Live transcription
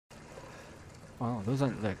Oh, those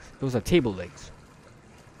aren't legs. Those are table legs.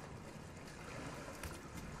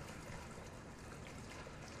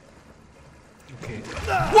 Okay.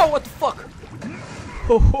 Whoa! What the fuck?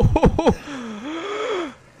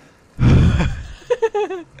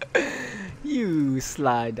 You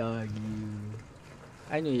sly dog, you.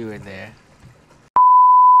 I knew you were there.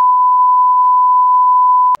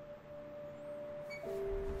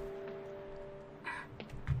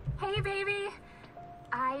 Hey, baby.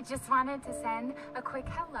 I just wanted to send a quick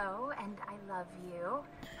hello and I love you.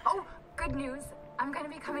 Oh, good news. I'm gonna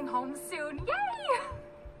be coming home soon. Yay!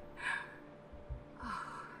 Oh,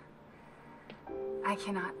 I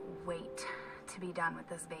cannot wait to be done with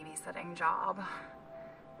this babysitting job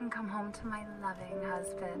and come home to my loving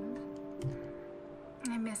husband.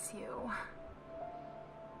 I miss you.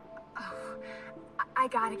 Oh, I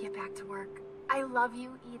gotta get back to work. I love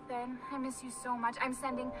you, Ethan. I miss you so much. I'm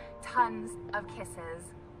sending tons of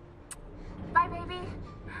kisses. Bye, baby.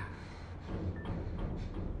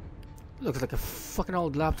 Looks like a fucking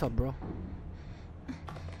old laptop, bro.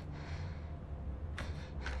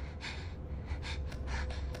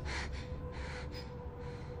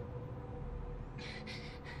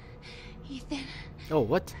 Ethan. Oh,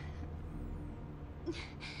 what?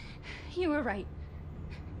 You were right.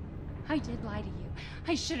 I did lie to you.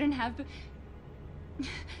 I shouldn't have.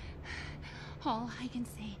 All I can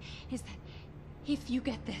say is that if you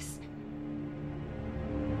get this,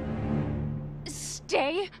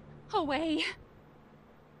 stay away.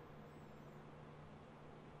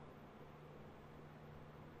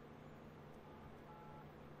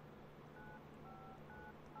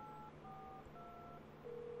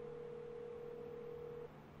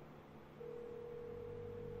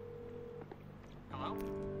 Hello?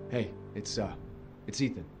 Hey, it's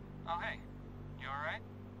Ethan. Oh, hey. You alright?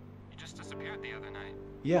 You just disappeared the other night.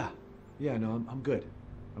 Yeah, no, I'm good.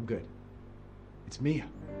 I'm good. It's Mia.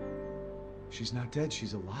 She's not dead,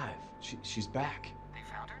 she's alive. She's back. They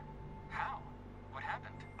found her? How? What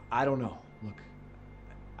happened? I don't know. Look,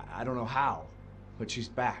 I don't know how, but she's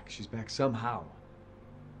back. She's back somehow.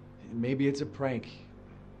 Maybe it's a prank.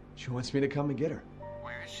 She wants me to come and get her.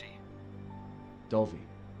 Where is she? Dulvey,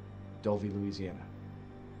 Louisiana.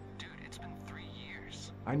 Dude, it's been 3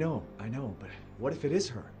 years. I know, but what if it is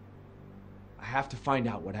her? I have to find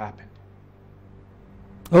out what happened.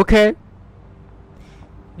 Okay.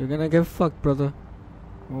 You're gonna get fucked, brother.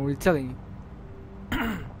 I'm already telling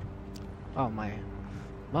you. Oh, my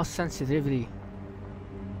mouse sensitivity.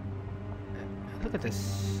 Look at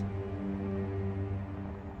this.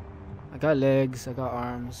 I got legs, I got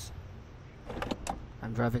arms.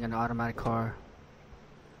 I'm driving an automatic car.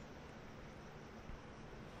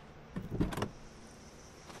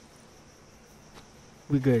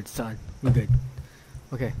 We good, son. We good.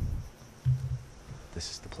 Okay. This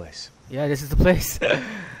is the place. Yeah, this is the place.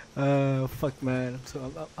 Fuck, man.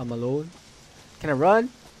 I'm alone. Can I run?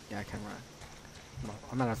 Yeah, I can run.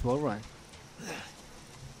 I might as well run.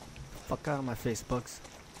 Fuck out of my face, Bugs.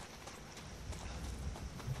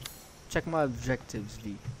 Check my objectives,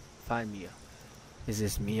 V. Find Mia. Is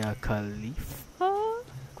this Mia Khalifa?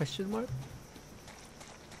 Question mark.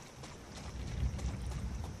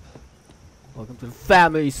 Welcome to the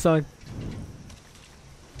family, son.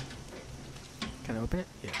 Can I open it?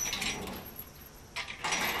 Yeah.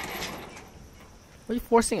 Why are you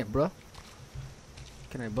forcing it, bro?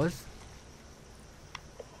 Can I buzz?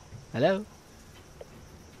 Hello?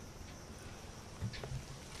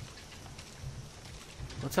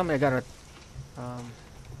 Don't tell me I gotta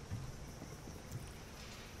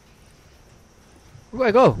where do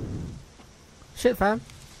I go? Shit, fam.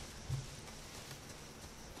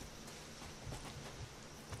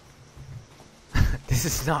 This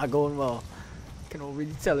is not going well. I can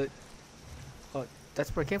already tell it. Oh,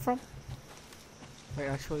 that's where it came from? Wait,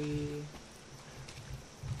 actually,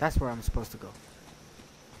 that's where I'm supposed to go.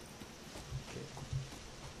 Okay.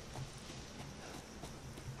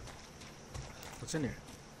 What's in here?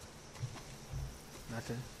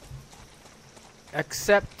 Nothing.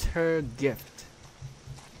 Accept her gift.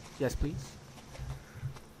 Yes, please.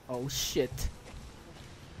 Oh shit.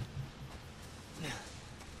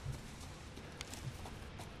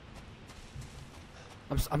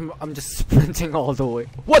 I'm just sprinting all the way.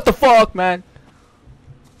 What the fuck, man?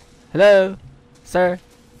 Hello, sir.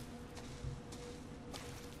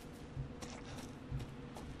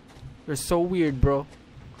 You're so weird, bro.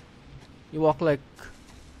 You walk like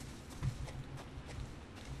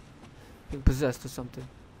being possessed or something.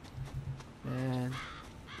 Man,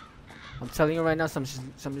 I'm telling you right now,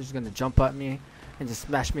 somebody's gonna jump at me and just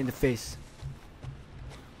smash me in the face.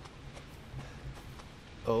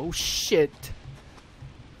 Oh shit.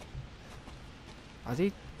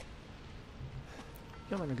 Adi?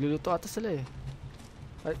 Yo man, nagluluto ata sila eh.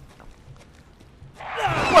 Ay.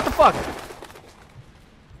 What the fuck?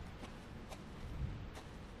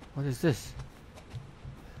 What is this?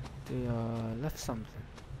 They left something.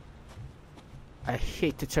 I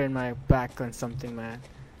hate to turn my back on something, man.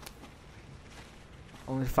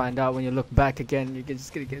 Only to find out when you look back again, you're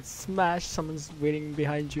just gonna get smashed. Someone's waiting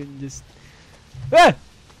behind you and just. Ah!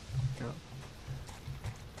 No.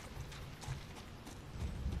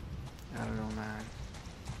 I don't know, man.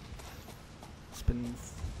 It's been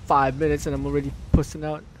 5 minutes and I'm already pussing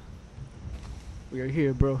out. We are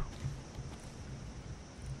here, bro.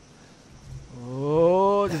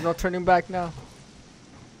 Oh, there's no turning back now.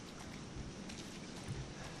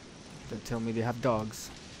 Don't tell me they have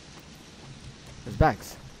dogs. There's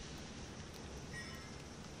bags.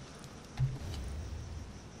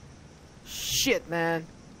 Shit, man.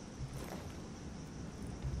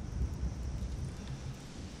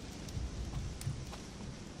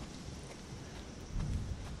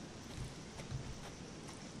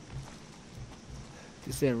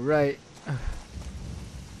 This ain't right.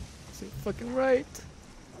 This ain't fucking right.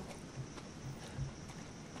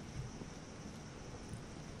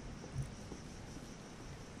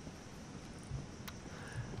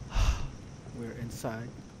 We're inside.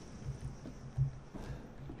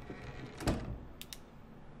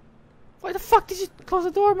 Why the fuck did you close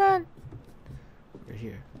the door, man? We're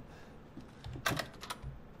here.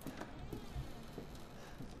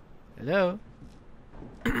 Hello?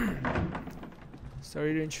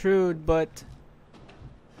 Sorry to intrude, but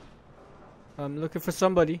I'm looking for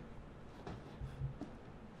somebody.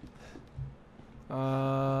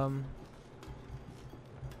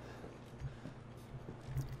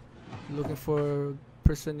 Looking for a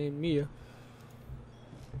person named Mia.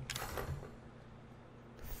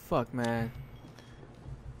 Fuck, man.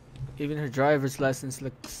 Even her driver's license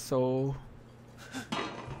looks so.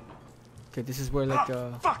 Okay, this is where like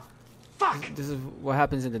Fuck! this is what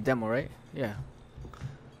happens in the demo, right? Yeah.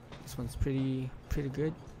 This one's pretty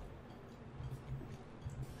good.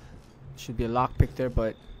 Should be a lockpick there,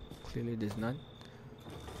 but clearly there's none.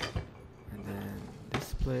 And then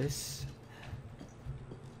this place.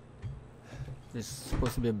 There's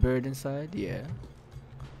supposed to be a bird inside, yeah.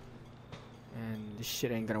 And this shit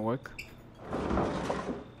ain't gonna work.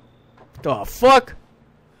 The fuck?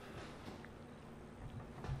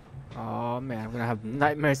 Oh man, I'm gonna have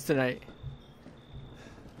nightmares tonight.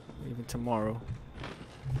 Even tomorrow.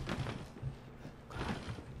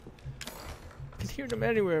 I can hear them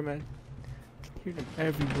anywhere, man. I can hear them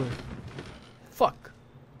everywhere. Fuck.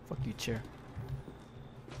 Fuck you, chair.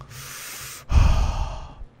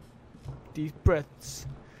 Deep breaths.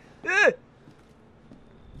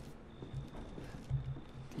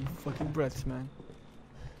 Deep fucking breaths, man.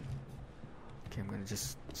 Okay, I'm gonna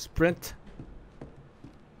just sprint.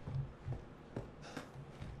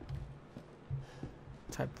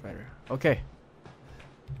 Typewriter. Okay.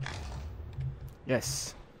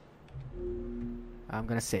 Yes. I'm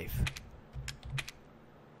gonna save.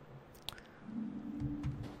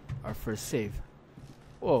 Our first save.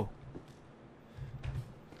 Whoa.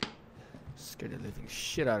 Scared the living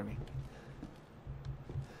shit out of me.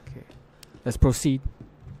 Okay. Let's proceed.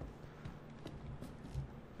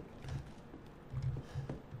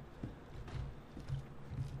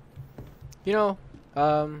 You know,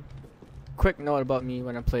 quick note about me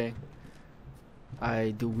when I'm playing.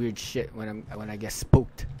 I do weird shit when I get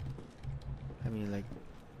spooked. I mean, like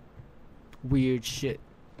weird shit.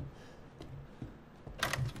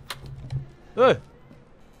 Ugh!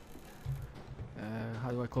 How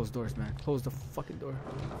do I close doors, man? Close the fucking door.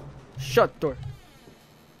 Shut door.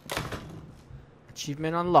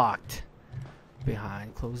 Achievement unlocked.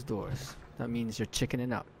 Behind closed doors. That means you're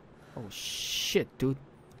chickening out. Oh shit, dude.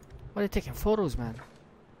 Why are they taking photos, man?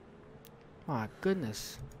 My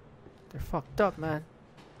goodness. They're fucked up, man.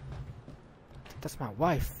 I think that's my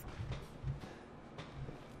wife.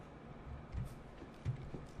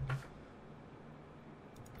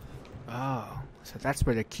 Oh, so that's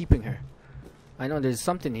where they're keeping her. I know there's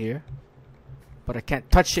something here, but I can't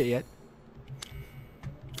touch it yet.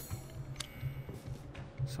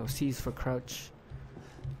 So C's for crouch.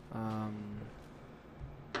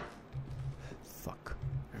 Fuck.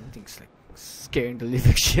 Everything's like scaring the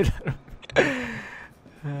living shit out of me.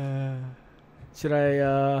 Should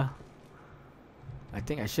I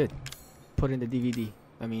think I should put in the DVD.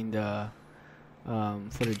 I mean the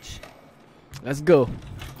footage. Let's go.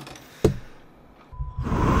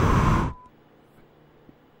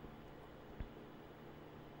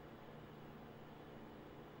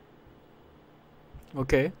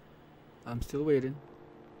 Okay, I'm still waiting.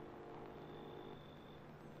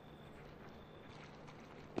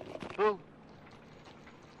 Who?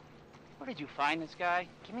 Where did you find this guy?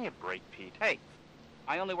 Give me a break, Pete. Hey,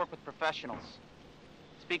 I only work with professionals.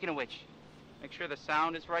 Speaking of which, make sure the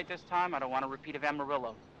sound is right this time. I don't want a repeat of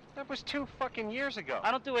Amarillo. That was 2 fucking years ago.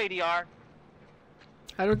 I don't do ADR.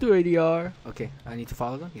 I don't do ADR. Okay, I need to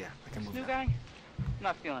follow them? Yeah, I can This move new now. guy? I'm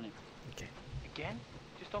not feeling it. Okay. Again?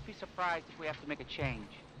 Just don't be surprised if we have to make a change.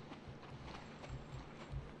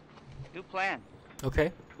 New plan.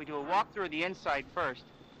 Okay. We do a walkthrough of the inside first,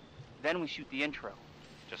 then we shoot the intro.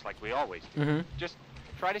 Just like we always do. Mm-hmm. Just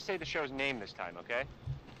try to say the show's name this time, okay?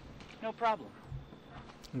 No problem.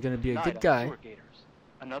 I'm gonna be a Night good on guy Sewer Gators.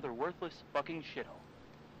 Another worthless fucking shithole.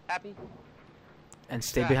 Happy? and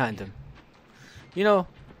stay Yeah. behind them. You know,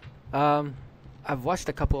 I've watched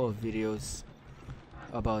a couple of videos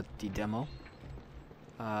about the demo.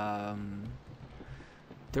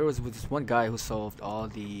 There was this one guy who solved all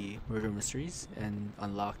the murder mysteries and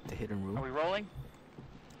unlocked the hidden room. Are we rolling?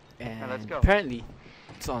 And let's go. apparently,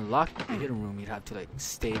 to unlock the hidden room, you'd have to like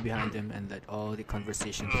stay behind him and let all the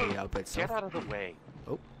conversation play out by itself. Get out of the way.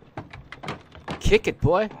 Kick it,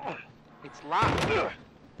 boy! It's locked.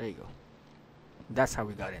 There you go. That's how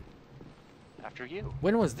we got in. After you.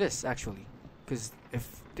 When was this actually? Because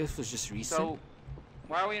if this was just recent, So,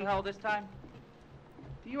 why are we in hell this time?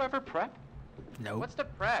 Do you ever prep? no. What's the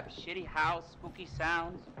prep? Shitty house, spooky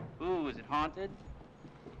sounds? Ooh, is it haunted?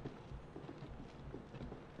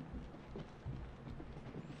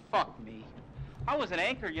 Fuck me. I was an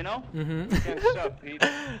anchor, you know? Mm-hmm. Again, sub, Pete.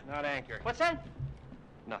 Not anchor. What's that?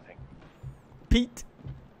 Nothing. Pete.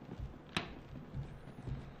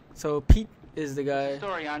 So Pete is the guy.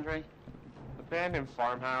 Story, Andre. Abandoned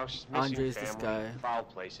farmhouse, missing Andre's this family, guy. foul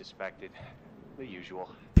play suspected. The usual.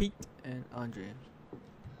 Pete and Andre.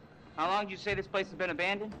 How long did you say this place has been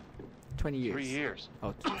abandoned? 20 years. 3 years.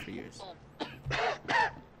 Oh, 3 years.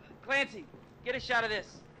 Clancy, get a shot of this.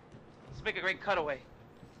 Let's make a great cutaway.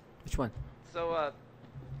 Which one? So,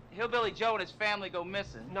 Hillbilly Joe and his family go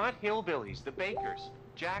missing. Not hillbillies, the Bakers.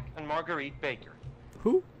 Jack and Marguerite Baker.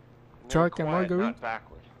 Who? They were Jack and quiet, Marguerite? Not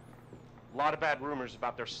backward. A lot of bad rumors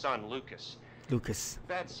about their son, Lucas. Lucas.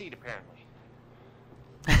 Bad seed, apparently.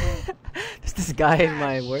 There's this guy in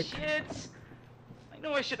my work. Shit! I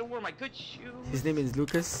know I should have worn my good shoes. His name is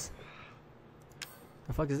Lucas.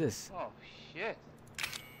 The fuck is this? Oh, shit.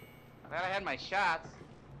 I thought I had my shots.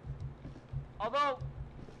 Although,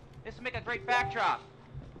 this would make a great backdrop.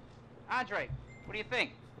 Andre, what do you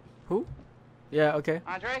think? Who? Yeah, okay.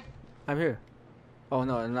 Andre? I'm here. Oh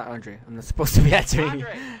no, I'm not Andre. I'm not supposed to be answering.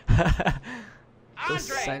 Andre! Go Andre!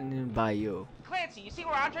 sign in bio. Clancy, you see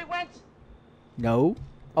where Andre went? No.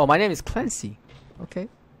 Oh, my name is Clancy. Okay.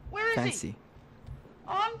 Where is Clancy. he?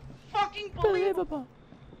 Unfucking believable. Believable.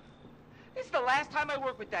 This is the last time I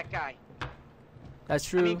work with that guy. That's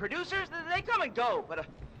true. I mean, producers, they come and go, but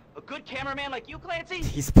a good cameraman like you, Clancy,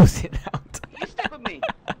 He's pushing out. you stick with me.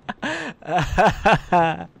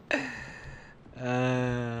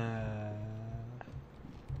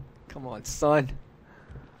 Come on, son.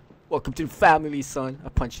 Welcome to the family, son. I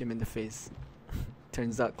punch him in the face.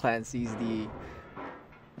 Turns out Clancy's the...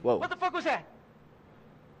 Whoa. What the fuck was that?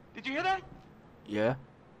 Did you hear that? Yeah.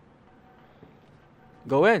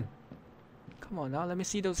 Go in. Come on now, let me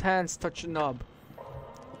see those hands touch the knob.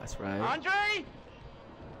 That's right. Andre?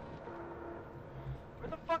 Where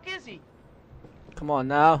the fuck is he? Come on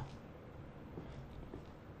now.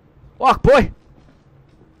 Walk, boy.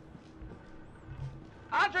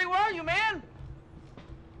 Andre, where are you, man?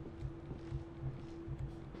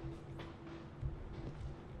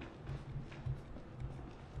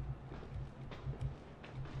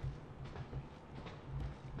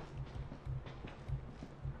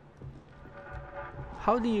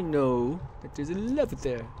 How do you know that there's a lever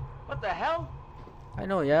there? What the hell? I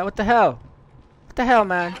know, yeah. What the hell? What the hell,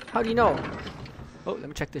 man? How do you know? Oh, let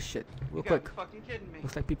me check this shit real You quick. gotta be fucking kidding me.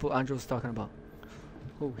 Looks like people Andre was talking about.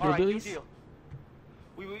 Oh, All right, new hillbillies? deal.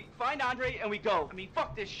 We find Andre and we go. I mean,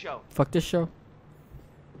 fuck this show. Fuck this show.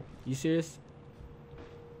 You serious?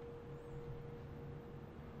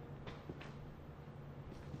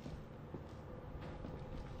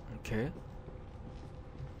 Okay.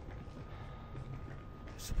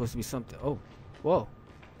 There's supposed to be something. Oh, whoa.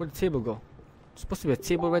 Where'd the table go? There's supposed to be a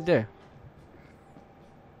table right there.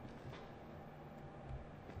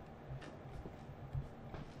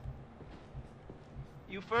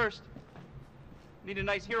 You first. Need a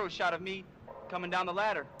nice hero shot of me coming down the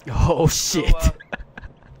ladder. Oh So, shit.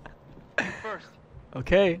 you first.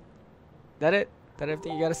 Okay. That it? That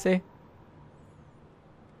everything you gotta say?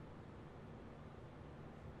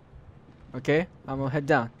 Okay, I'm gonna head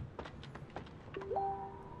down.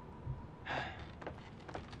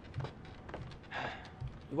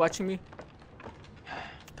 You watching me?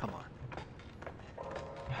 Come on.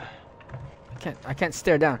 I can't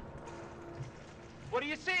stare down. What do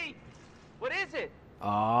you see? What is it? Oh,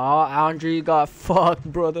 Andre, you got fucked,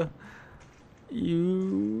 brother.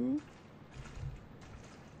 You.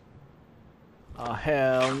 Oh,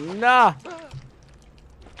 hell nah.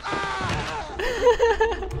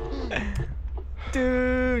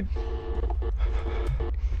 Dude.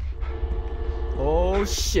 Oh,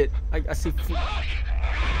 shit. I see feet.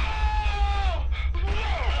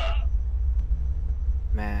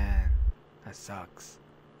 Man, that sucks.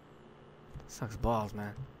 Sucks balls,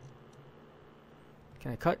 man.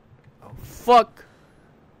 Can I cut? Oh, fuck.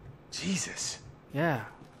 Jesus. Yeah,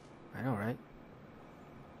 I know, right?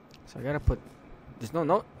 So I gotta put. There's no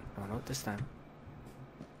note. No note this time.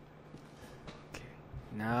 Okay,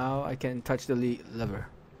 now I can touch the lever.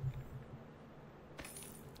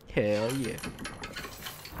 Hell yeah.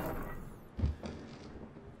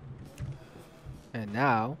 And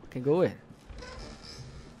now I can go in.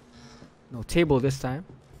 No table this time.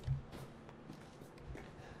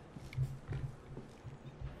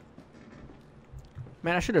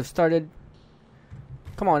 Man, I should have started.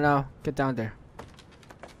 Come on now, get down there.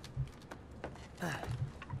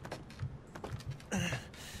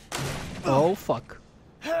 Oh fuck.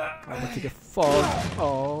 I'm about to get fall.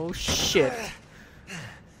 Oh shit.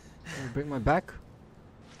 Can I break my back?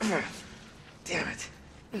 Damn it.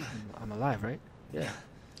 I'm alive, right? Yeah.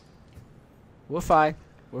 We're fine.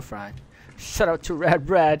 We're fine. Shout out to Rad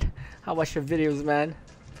Brad. I watch your videos, man.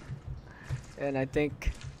 And I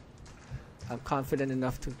think I'm confident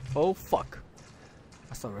enough to. Oh fuck.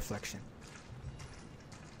 That's not reflection.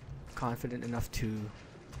 Confident enough to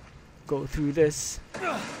go through this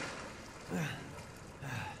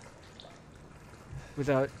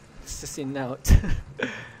without sissing out.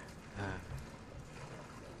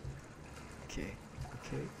 Okay,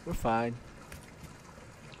 okay, we're fine.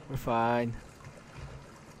 We're fine.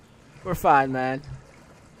 We're fine, man.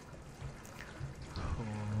 Oh,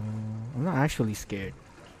 I'm not actually scared.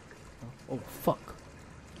 Oh fuck.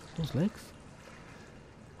 Those legs?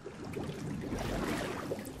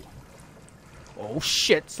 Oh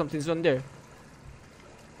shit, something's on there.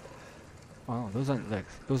 Oh, those aren't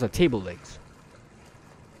legs. Those are table legs.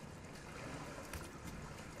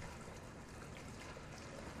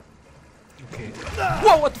 Okay.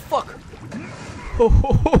 Whoa, what the fuck?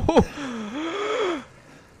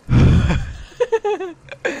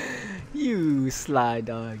 You sly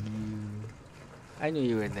dog, you. I knew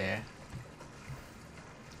you were there.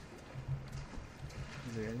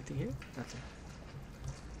 Is there anything here? Nothing.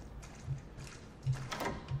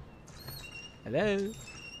 Hello?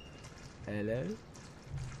 Hello?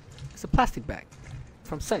 It's a plastic bag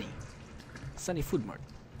from Sunny. Sunny Food Mart.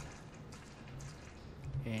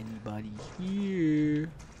 Anybody here?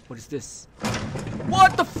 What is this?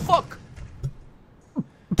 What the fuck?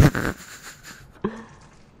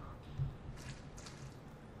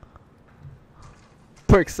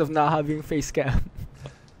 Perks of not having face cam.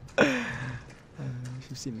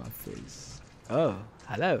 You've seen my face. Oh,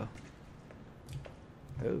 hello.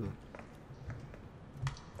 Oh.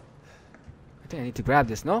 I think I need to grab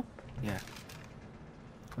this, no? Yeah.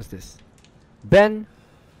 What's this? Ben.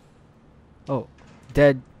 Oh.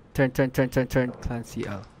 Dead. Turn. Clancy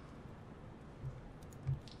L.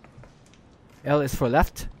 L is for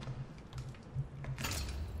left.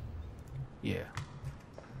 Yeah.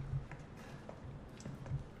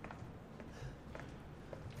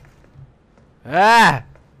 Ah!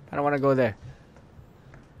 I don't want to go there.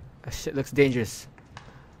 That shit looks dangerous.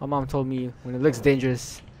 My mom told me when it looks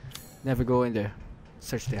dangerous, never go in there.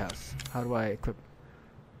 Search the house. How do I equip?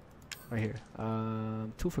 Right here.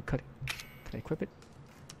 Tool for cutting. Can I equip it?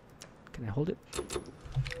 Can I hold it?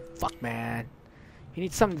 Fuck, man. You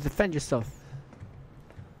need something to defend yourself.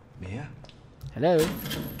 Mia? Hello?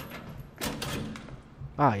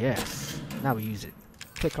 Ah, yes. Now we use it.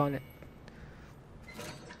 Click on it.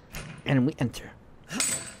 And we enter.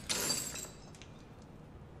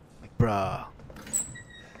 Like, bruh.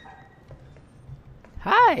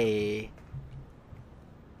 Hi! Mia.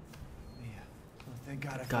 Oh, thank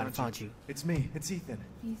God I found you. It's me. It's Ethan.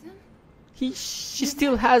 Ethan? She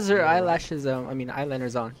still has her eyelashes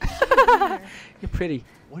eyeliners on. You're pretty.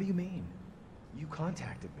 What do you mean? You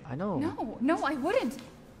contacted me. I know. No, I wouldn't.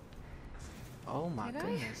 Oh my Did I?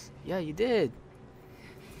 goodness. Yeah, you did.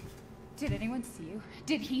 Did anyone see you?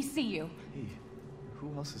 Did he see you? Hey,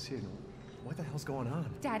 who else is here? What the hell's going on?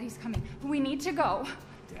 Daddy's coming. We need to go.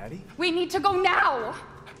 Daddy? We need to go now!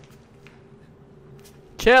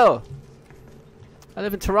 Chill. I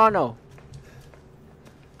live in Toronto.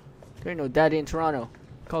 There ain't no daddy in Toronto.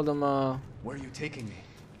 Call them Where are you taking me?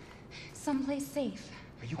 Someplace safe.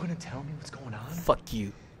 Are you gonna tell me what's going on? Fuck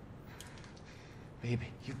you. Baby,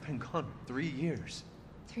 you've been gone 3 years.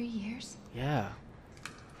 3 years? Yeah.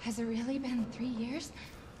 Has it really been 3 years?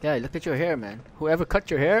 Yeah, look at your hair, man. Whoever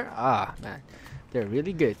cut your hair, ah, man. They're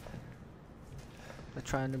really good. I'm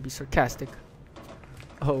trying to be sarcastic.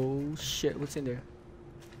 Oh, shit. What's in there?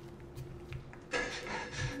 You're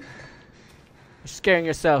scaring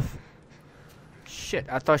yourself. Shit,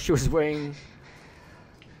 I thought she was wearing...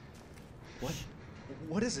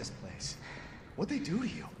 What is this place? What'd they do to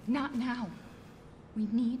you? Not now. We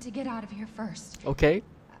need to get out of here first. Okay.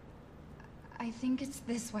 I think it's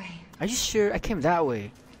this way. Are you sure? I came that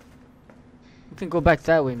way. We can go back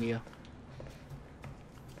that way, Mia.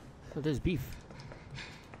 Oh, there's beef.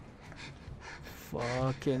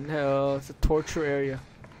 Fucking hell. It's a torture area.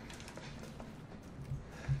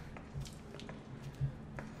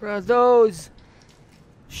 What are those?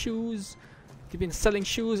 Shoes. You've been selling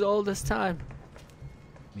shoes all this time.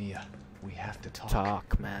 Mia, we have to talk.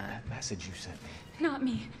 Talk, man. That message you sent me. Not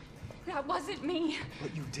me. That wasn't me.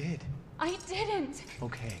 But you did. I didn't.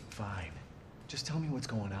 Okay, fine. Just tell me what's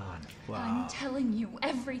going on. I'm telling you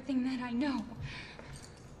everything that I know.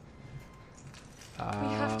 We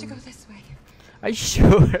have to go this way. Are you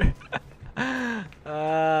sure?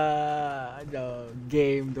 No,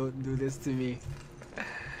 game, don't do this to me.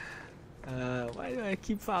 Why do I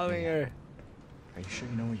keep following her? Are you sure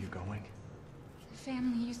you know where you're going?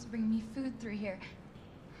 Family used to bring me food through here.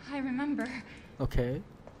 I remember. Okay.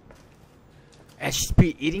 And she's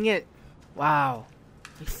be eating it? Wow.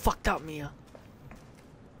 You fucked up, Mia.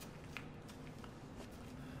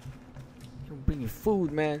 You don't bring you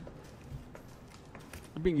food, man.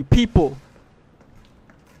 You bring you people.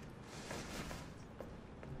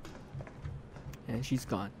 And she's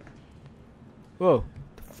gone. Whoa.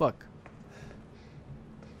 The fuck?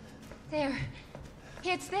 There.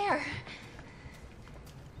 It's there.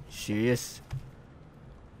 Serious?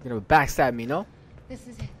 You're gonna backstab me, no? This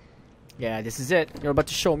is it. Yeah, this is it. You're about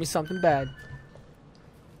to show me something bad.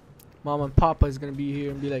 Mom and Papa is gonna be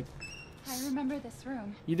here and be like, I remember this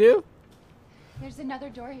room. you do? There's another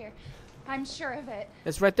door here. I'm sure of it.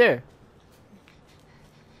 It's right there.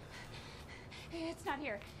 It's not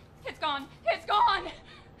here. It's gone. It's gone.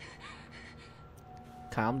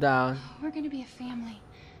 Calm down. We're gonna be a family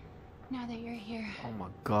now that you're here. Oh my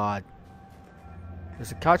god.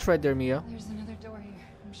 There's a couch right there, Mia. There's another door here.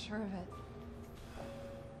 I'm sure of it.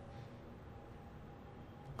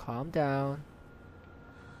 Calm down.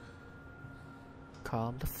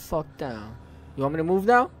 Calm the fuck down. You want me to move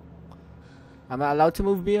now? I'm not allowed to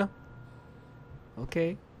move, Mia?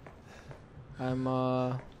 Okay. I'm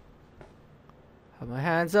have my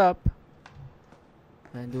hands up.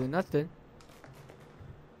 I ain't doing nothing.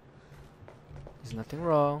 There's nothing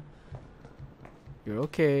wrong. You're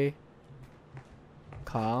okay.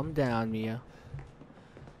 Calm down, Mia.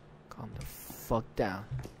 Calm the fuck down.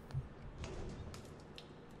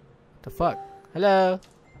 What the fuck? Hello?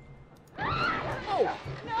 Oh!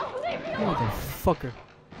 No, leave me alone! Motherfucker.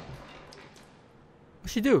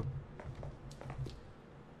 What'd she do?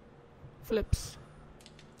 Flips.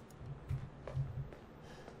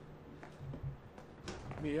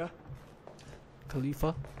 Mia?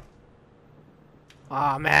 Khalifa.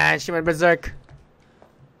 Ah, man, she went berserk.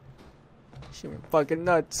 She went fucking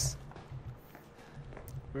nuts.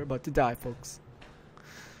 We're about to die, folks.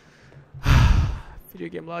 Video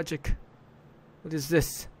game logic. What is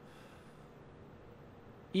this?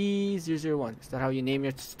 E001. Is that how you name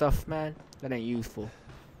your stuff, man? That ain't useful.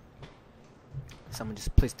 Someone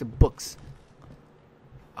just placed the books.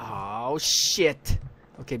 Oh, shit.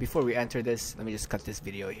 Okay, before we enter this, let me just cut this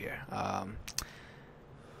video here. I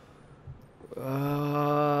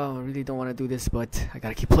really don't want to do this, but I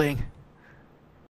gotta keep playing.